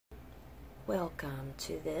Welcome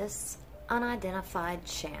to this unidentified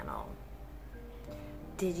channel.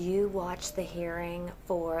 Did you watch the hearing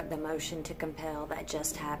for the motion to compel that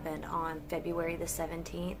just happened on February the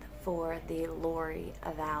 17th for the Lori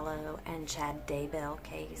Vallow and Chad Daybell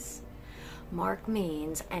case? Mark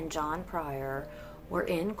Means and John Pryor were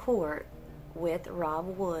in court with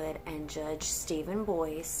Rob Wood and Judge Stephen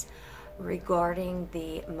Boyce regarding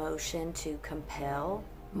the motion to compel.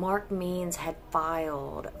 Mark Means had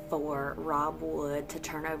filed for Rob Wood to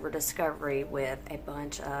turn over discovery with a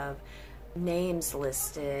bunch of names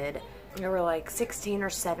listed. There were like 16 or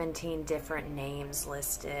 17 different names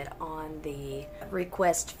listed on the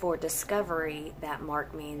request for discovery that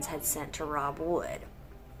Mark Means had sent to Rob Wood.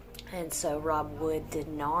 And so Rob Wood did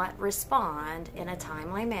not respond in a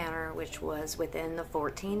timely manner, which was within the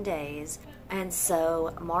 14 days. And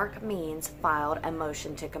so Mark Means filed a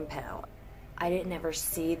motion to compel. I didn't ever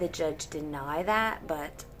see the judge deny that,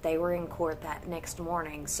 but they were in court that next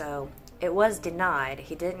morning, so it was denied.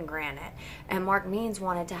 He didn't grant it. And Mark Means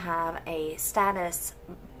wanted to have a status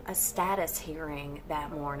hearing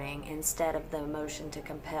that morning instead of the motion to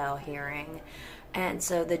compel hearing. And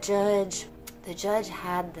so the judge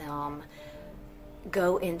had them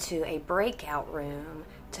go into a breakout room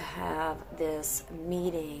to have this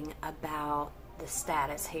meeting about the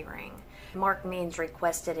status hearing. Mark Means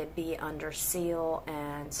requested it be under seal,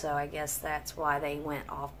 and so I guess that's why they went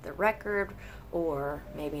off the record, or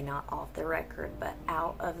maybe not off the record, but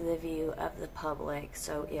out of the view of the public,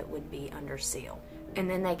 so it would be under seal. And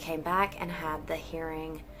then they came back and had the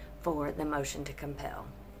hearing for the motion to compel.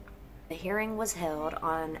 The hearing was held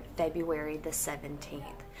on February the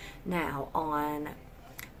 17th. Now, on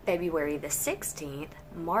February the 16th,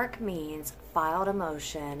 Mark Means filed a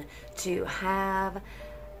motion to have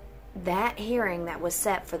that hearing that was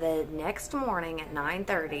set for the next morning at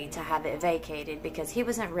 9:30 to have it vacated because he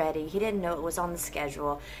wasn't ready. He didn't know it was on the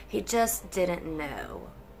schedule. He just didn't know.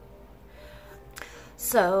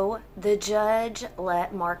 So the judge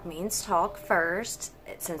let Mark Means talk first,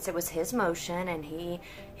 since it was his motion, and he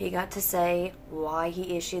got to say why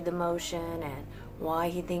he issued the motion and why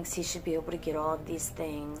he thinks he should be able to get all of these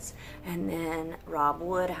things. And then Rob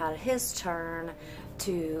Wood had his turn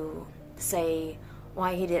to say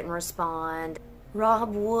why he didn't respond.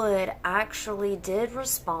 Rob Wood actually did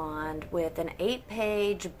respond with an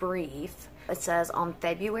 8-page brief. It says, on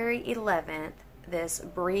February 11th, this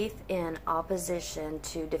brief in opposition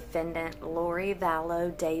to defendant Lori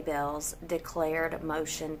Vallow Daybell's declared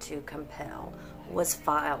motion to compel was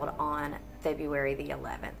filed on February the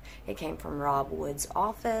 11th. It came from Rob Wood's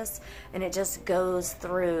office, and it just goes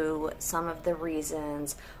through some of the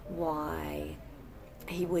reasons why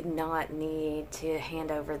he would not need to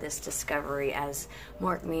hand over this discovery, as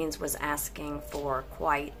Mark Means was asking for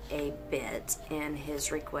quite a bit in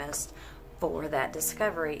his request for that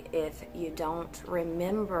discovery. If you don't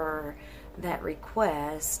remember that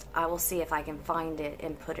request, I will see if I can find it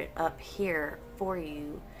and put it up here for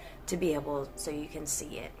you to be able, so you can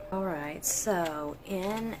see it. Alright, so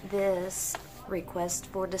in this request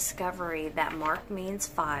for discovery that Mark Means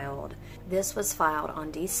filed, this was filed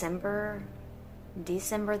on December the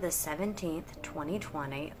 17th,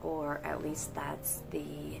 2020, or at least that's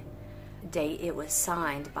the date it was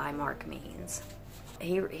signed by Mark Means.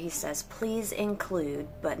 He says, please include,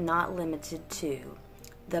 but not limited to,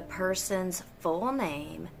 the person's full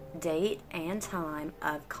name, date and time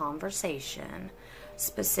of conversation,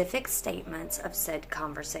 specific statements of said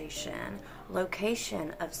conversation,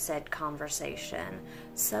 location of said conversation,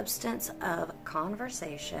 substance of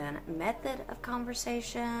conversation, method of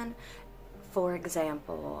conversation, for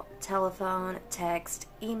example, telephone, text,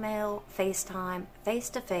 email, FaceTime,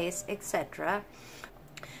 face-to-face, etc.,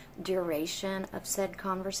 duration of said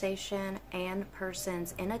conversation, and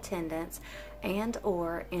persons in attendance and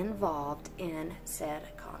or involved in said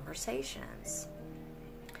conversations.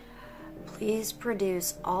 Please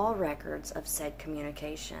produce all records of said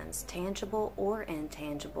communications, tangible or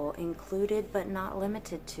intangible, included but not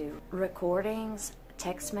limited to recordings,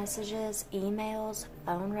 text messages, emails,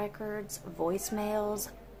 phone records, voicemails,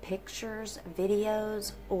 pictures,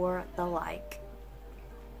 videos, or the like.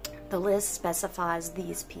 The list specifies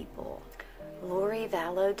these people: Lori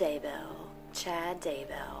Vallow Daybell, Chad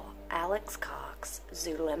Daybell, Alex Cox,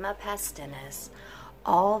 Zulema Pastinas,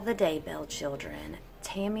 all the Daybell children,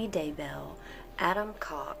 Tammy Daybell, Adam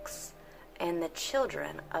Cox, and the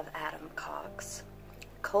children of Adam Cox,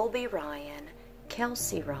 Colby Ryan,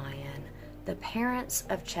 Kelsey Ryan, the parents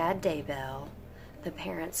of Chad Daybell, the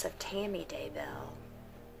parents of Tammy Daybell,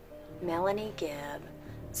 Melanie Gibb,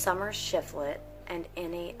 Summer Shiflett, and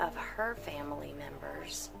any of her family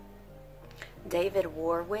members, David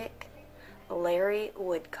Warwick, Larry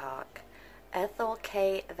Woodcock, Ethel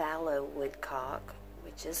K. Vallow Woodcock,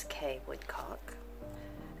 which is K. Woodcock,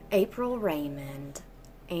 April Raymond,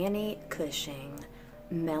 Annie Cushing,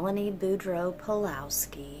 Melanie Boudreau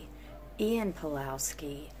Pulowski, Ian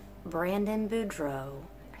Pulowski, Brandon Boudreau,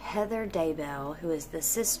 Heather Daybell, who is the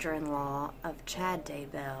sister-in-law of Chad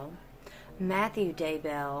Daybell, Matthew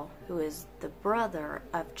Daybell, who is the brother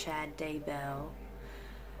of Chad Daybell,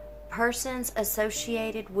 persons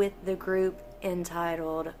associated with the group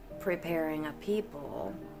entitled Preparing a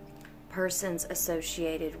People, persons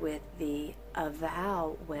associated with the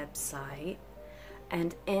Avow website,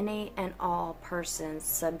 and any and all persons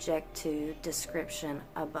subject to description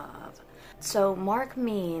above. So Mark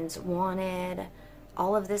Means wanted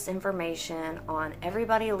all of this information on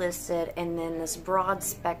everybody listed, and then this broad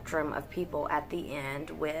spectrum of people at the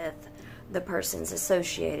end with the persons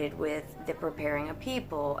associated with the Preparing a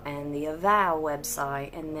People and the Avow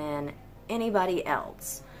website, and then anybody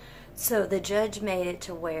else. So the judge made it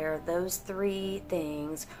to where those three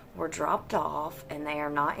things were dropped off and they are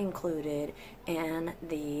not included in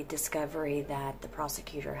the discovery that the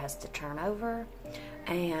prosecutor has to turn over.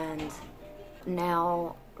 And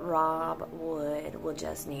now Rob Wood will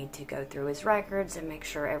just need to go through his records and make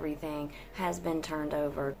sure everything has been turned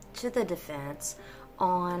over to the defense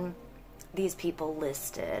on these people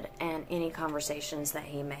listed, and any conversations that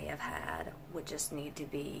he may have had would just need to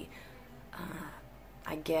be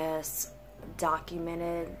I guess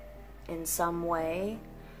documented in some way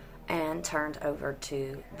and turned over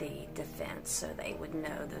to the defense so they would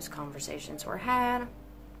know those conversations were had,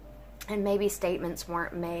 and maybe statements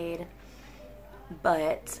weren't made,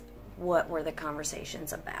 but what were the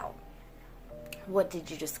conversations about? What did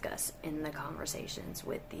you discuss in the conversations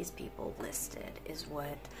with these people listed is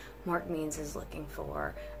what Mark Means is looking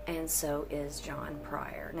for, and so is John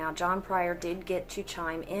Pryor. Now, John Pryor did get to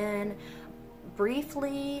chime in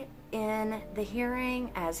briefly in the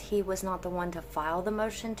hearing, as he was not the one to file the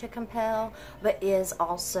motion to compel, but is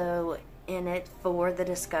also in it for the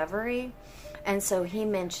discovery. And so he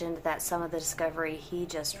mentioned that some of the discovery he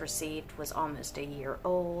just received was almost a year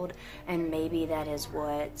old, and maybe that is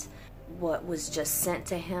what was just sent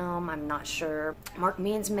to him. I'm not sure. Mark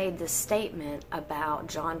Means made this statement about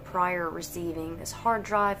John Pryor receiving this hard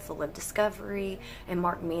drive full of discovery and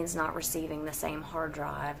Mark Means not receiving the same hard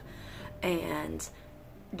drive. And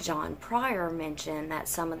John Pryor mentioned that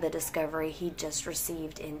some of the discovery he just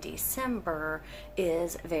received in December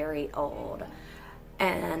is very old.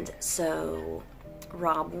 And so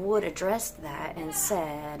Rob Wood addressed that and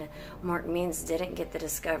said Mark Means didn't get the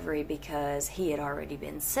discovery because he had already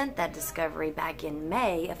been sent that discovery back in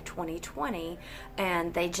May of 2020,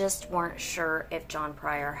 and they just weren't sure if John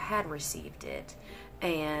Pryor had received it.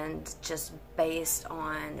 And just based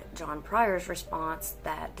on John Pryor's response,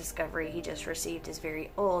 that discovery he just received is very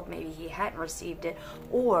old. Maybe he hadn't received it,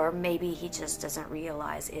 or maybe he just doesn't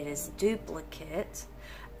realize it is duplicate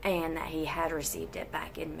and that he had received it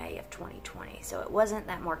back in May of 2020. So it wasn't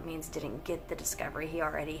that Mark Means didn't get the discovery, he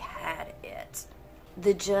already had it.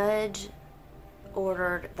 The judge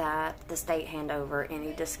ordered that the state hand over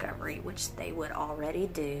any discovery, which they would already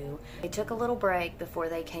do. They took a little break before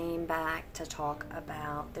they came back to talk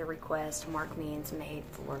about the request Mark Means made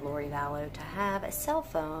for Lori Vallow to have a cell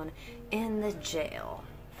phone in the jail.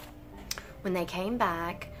 When they came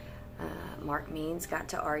back, Mark Means got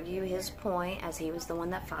to argue his point, as he was the one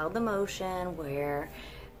that filed the motion, where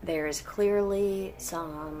there is clearly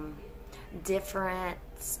some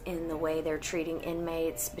difference in the way they're treating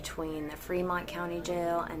inmates between the Fremont County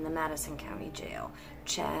Jail and the Madison County Jail.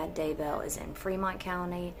 Chad Daybell is in Fremont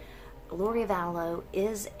County. Lori Vallow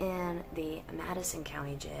is in the Madison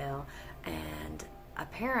County Jail, and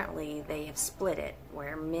apparently they have split it,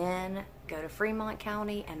 where men go to Fremont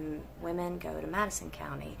County and women go to Madison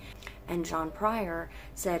County. And John Pryor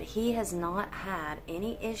said he has not had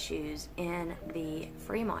any issues in the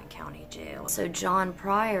Fremont County Jail. So John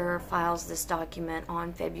Pryor files this document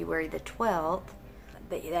on February the 12th,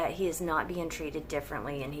 that he is not being treated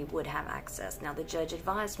differently and he would have access. Now, the judge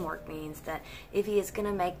advised Mark Means that if he is going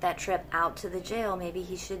to make that trip out to the jail, maybe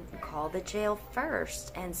he should call the jail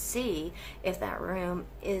first and see if that room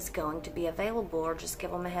is going to be available, or just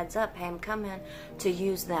give them a heads up, hey, I'm coming to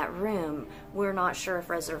use that room. We're not sure if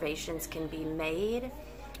reservations can be made,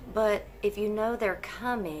 but if you know they're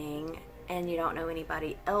coming and you don't know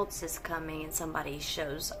anybody else is coming and somebody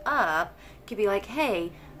shows up, you could be like,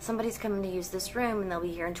 hey, somebody's coming to use this room and they'll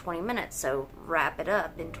be here in 20 minutes, so wrap it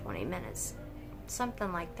up in 20 minutes.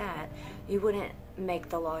 Something like that. You wouldn't make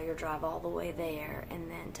the lawyer drive all the way there and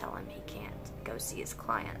then tell him he can't go see his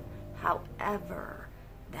client. However,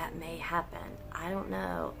 that may happen. I don't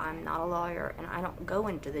know. I'm not a lawyer, and I don't go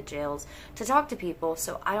into the jails to talk to people,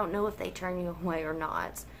 so I don't know if they turn you away or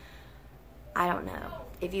not. I don't know.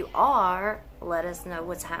 If you are, let us know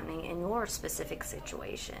what's happening in your specific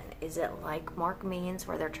situation. Is it like Mark Means,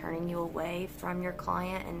 where they're turning you away from your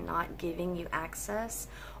client and not giving you access?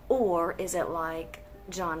 Or is it like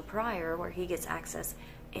John Pryor, where he gets access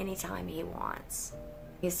anytime he wants?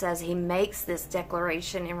 He says he makes this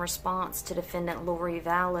declaration in response to defendant Lori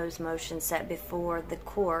Vallow's motion set before the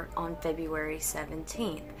court on February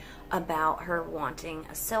 17th about her wanting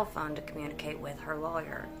a cell phone to communicate with her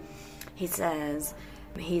lawyer. He says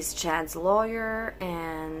he's Chad's lawyer,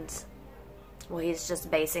 and well, he's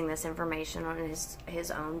just basing this information on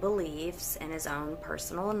his own beliefs and his own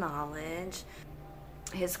personal knowledge.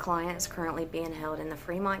 His client is currently being held in the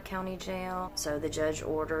Fremont County Jail, so the judge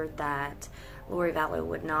ordered that Lori Vallow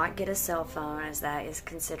would not get a cell phone, as that is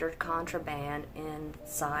considered contraband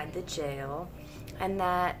inside the jail, and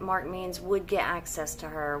that Mark Means would get access to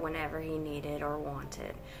her whenever he needed or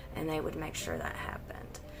wanted, and they would make sure that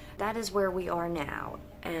happened. That is where we are now.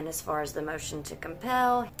 And as far as the motion to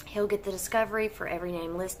compel, he'll get the discovery for every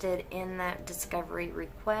name listed in that discovery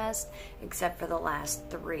request, except for the last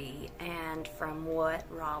 3. And from what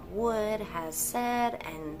Rob Wood has said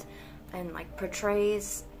and like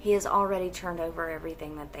portrays, he has already turned over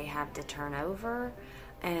everything that they have to turn over,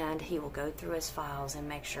 and he will go through his files and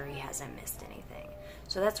make sure he hasn't missed anything.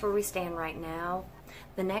 So that's where we stand right now.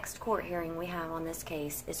 The next court hearing we have on this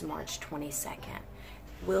case is March 22nd.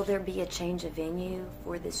 Will there be a change of venue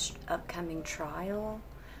for this upcoming trial?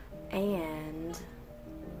 And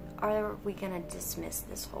are we going to dismiss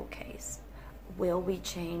this whole case? Will we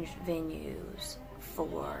change venues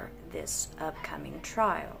for this upcoming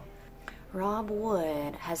trial? Rob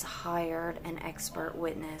Wood has hired an expert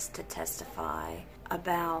witness to testify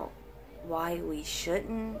about why we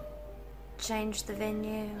shouldn't change the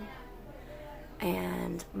venue.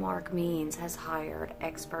 And Mark Means has hired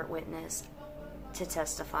expert witness to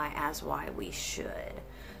testify as why we should.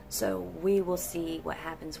 So we will see what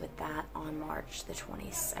happens with that on March the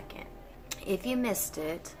 22nd. If you missed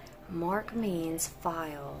it, Mark Means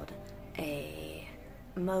filed a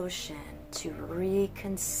motion to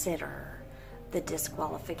reconsider the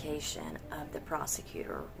disqualification of the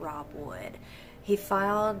prosecutor, Rob Wood. He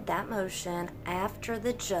filed that motion after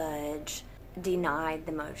the judge denied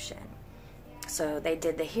the motion. So they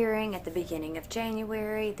did the hearing at the beginning of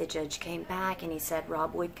January. The judge came back and he said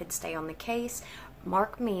Rob Wood could stay on the case.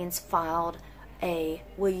 Mark Means filed a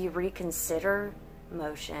will you reconsider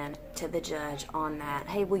motion to the judge on that.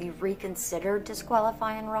 Hey, will you reconsider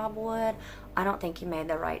disqualifying Rob Wood? I don't think you made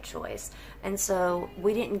the right choice. And so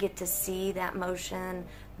we didn't get to see that motion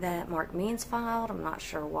that Mark Means filed. I'm not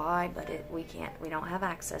sure why, but we don't have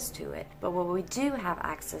access to it. But what we do have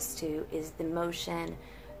access to is the motion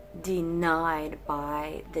denied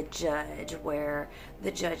by the judge, where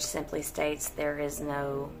the judge simply states there is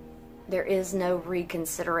no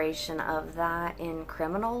reconsideration of that in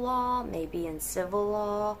criminal law, maybe in civil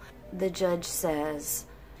law. The judge says,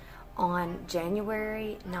 on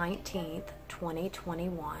January 19th,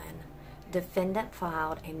 2021, defendant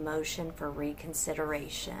filed a motion for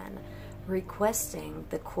reconsideration, requesting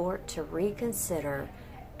the court to reconsider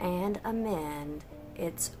and amend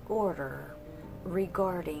its order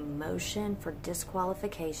regarding motion for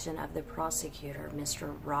disqualification of the prosecutor,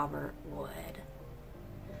 Mr. Robert Wood.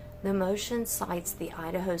 The motion cites the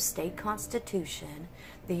Idaho State Constitution,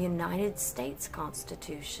 the United States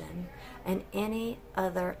Constitution, and any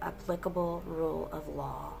other applicable rule of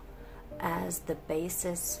law as the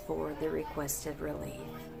basis for the requested relief.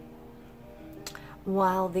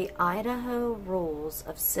 While the Idaho Rules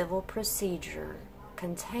of Civil Procedure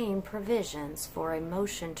contain provisions for a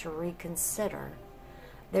motion to reconsider,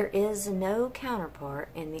 there is no counterpart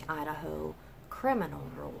in the Idaho criminal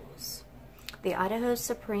rules. The Idaho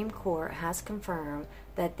Supreme Court has confirmed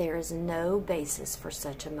that there is no basis for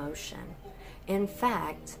such a motion. In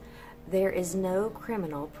fact, there is no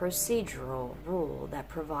criminal procedural rule that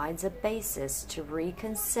provides a basis to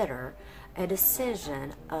reconsider a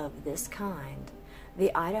decision of this kind.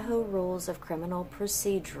 The Idaho Rules of Criminal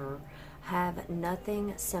Procedure have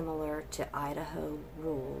nothing similar to Idaho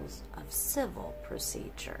Rules of Civil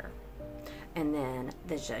Procedure. And then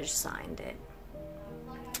the judge signed it.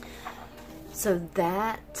 So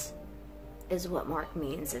that is what Mark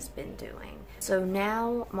Means has been doing. So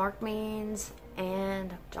now Mark Means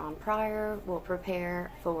and John Pryor will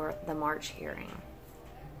prepare for the March hearing.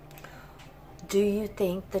 Do you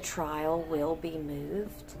think the trial will be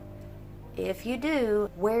moved? If you do,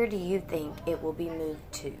 where do you think it will be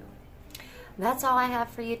moved to? That's all I have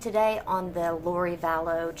for you today on the Lori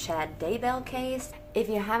Vallow Chad Daybell case. If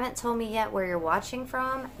you haven't told me yet where you're watching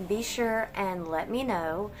from, be sure and let me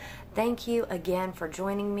know. Thank you again for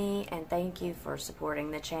joining me, and thank you for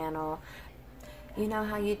supporting the channel. You know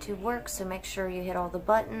how YouTube works, so make sure you hit all the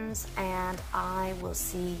buttons, and I will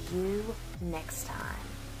see you next time.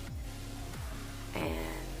 And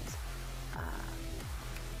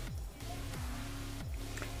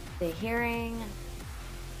the hearing,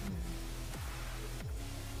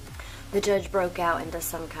 the judge broke out into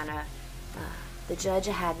some kind of, the judge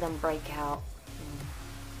had them break out,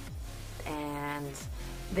 and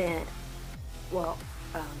then, well,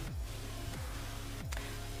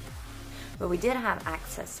 but we did have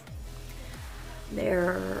access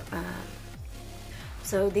there.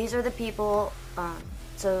 So these are the people,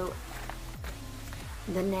 so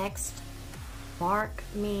the next, Mark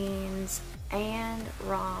means and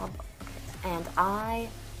Rob, and I,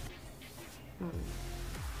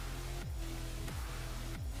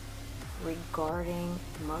 regarding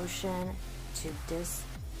motion to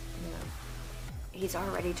he's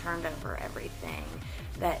already turned over everything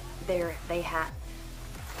that they had.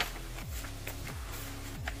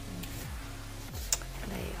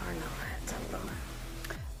 They are not, hold on.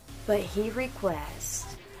 But he requests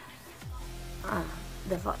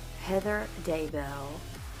the Heather Daybell,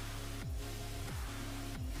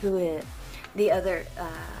 who is the other,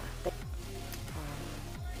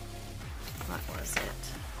 what was it?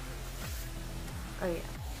 Oh yeah.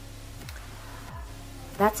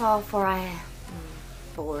 That's all for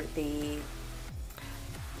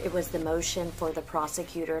it was the motion for the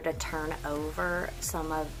prosecutor to turn over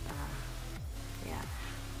some of, yeah.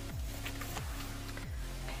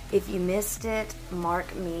 If you missed it,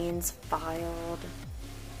 Mark Means filed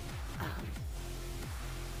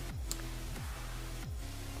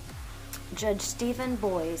Judge Stephen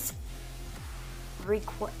Boyce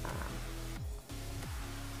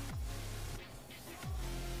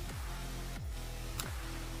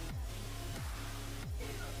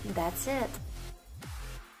that's it.